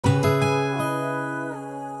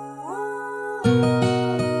It's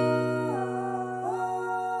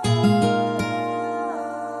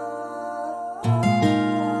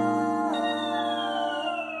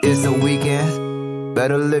the weekend,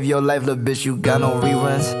 better live your life, little bitch, you got no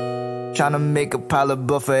reruns. Tryna make a pile of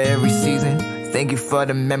buff for every season. Thank you for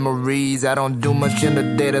the memories. I don't do much in the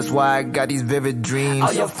day, that's why I got these vivid dreams.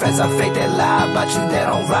 All your friends are fake, they lie about you, they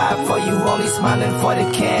don't ride for you. Only smiling for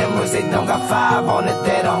the cameras, they don't got vibe on it,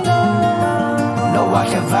 they don't know I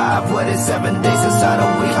can vibe with it 7 days inside a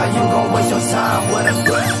week. How you gon' waste your time with a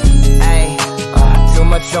girl? Ayy, too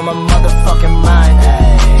much on my motherfucking mind.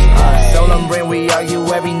 Soul and brain, we argue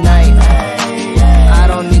every night. I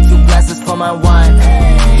don't need 2 glasses for my wine.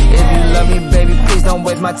 If you love me, baby, please don't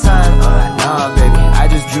waste my time. Nah, baby, I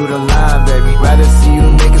just drew the line, baby. Rather see you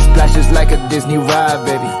naked splashes like a Disney ride,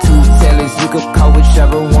 baby. 2 tailors, you could call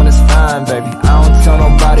whichever one is fine, baby. I don't tell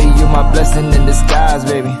nobody, you my blessing in disguise,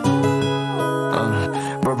 baby.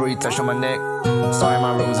 Bro, you touched on my neck. Sorry,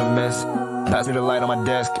 my room was a mess. Pass me the light on my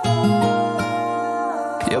desk.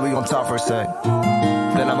 Yeah, we gon' talk for a sec.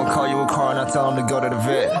 Then I'ma call you a car and I tell him to go to the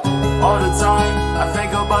vet. All the time, I think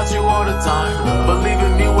about you all the time.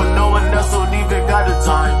 Believing me when no one else don't even got the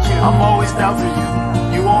time. I'm always down for you,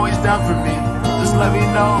 you always down for me. Just let me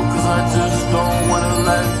know, cause I just don't wanna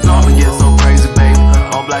let go. I'ma get so crazy, babe.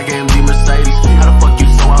 All black AMG Mercedes. How the fuck you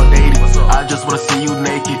so outdated? I just wanna see you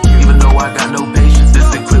naked, even though I got no patience.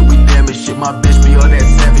 This ain't quick, we damage shit. My bitch be all that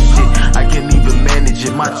savage shit. I can't even manage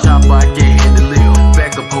it. My chopper, I can't handle it.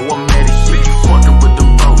 Back up, oh, I'm mad as shit. You fucking with them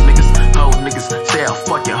broke niggas, hoe niggas. Say I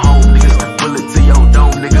fucking home niggas. Bullet to your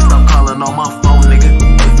dome, niggas. Stop calling on my phone, nigga.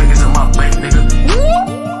 8 figures in my bank, nigga.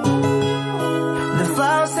 The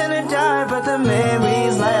flowers tend to die, but the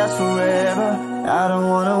memories last forever. I don't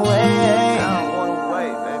wanna wait.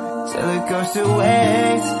 Baby. Till it goes to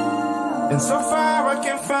waste. And so far I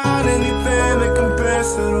can't find anything that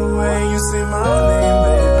compares to the way you say my name,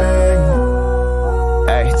 baby.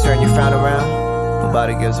 Hey, turn your frown around.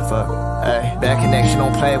 Nobody gives a fuck. Ay, bad connection,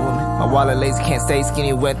 don't play with me. My wallet lazy, can't stay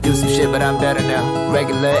skinny. Went through some shit, but I'm better now.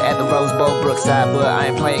 Regular at the Rose Bowl, Brookside, but I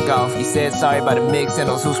ain't playing golf. He said sorry about the mix and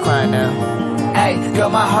those who's crying now. Hey, girl,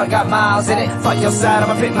 my heart got miles in it. Fuck your side,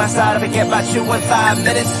 I'ma pick my side. I forget about you in 5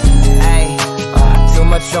 minutes. Hey, too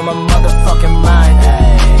much on my motherfucking mind.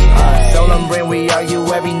 Soul and brain, we argue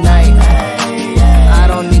every night. I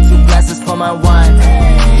don't need 2 glasses for my wine.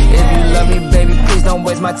 If you love me, baby, please don't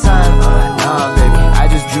waste my time. Nah, baby, I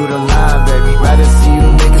just drew the line, baby. Rather see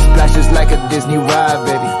you naked splashes like a Disney ride,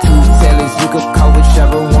 baby. 2 tailors, you could call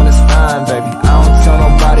whichever one is fine, baby. I don't tell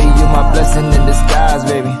nobody, you my blessing in disguise,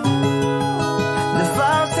 baby. The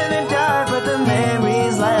flowers tend to die, but the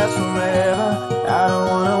memories last forever. I don't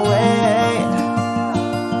wanna wait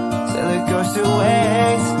till it goes to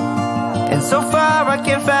waste. And so far I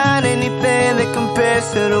can't find anything that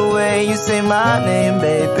compares to the way you say my name,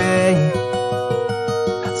 baby.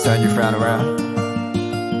 Turn your frown around.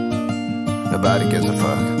 Nobody gives a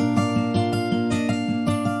fuck.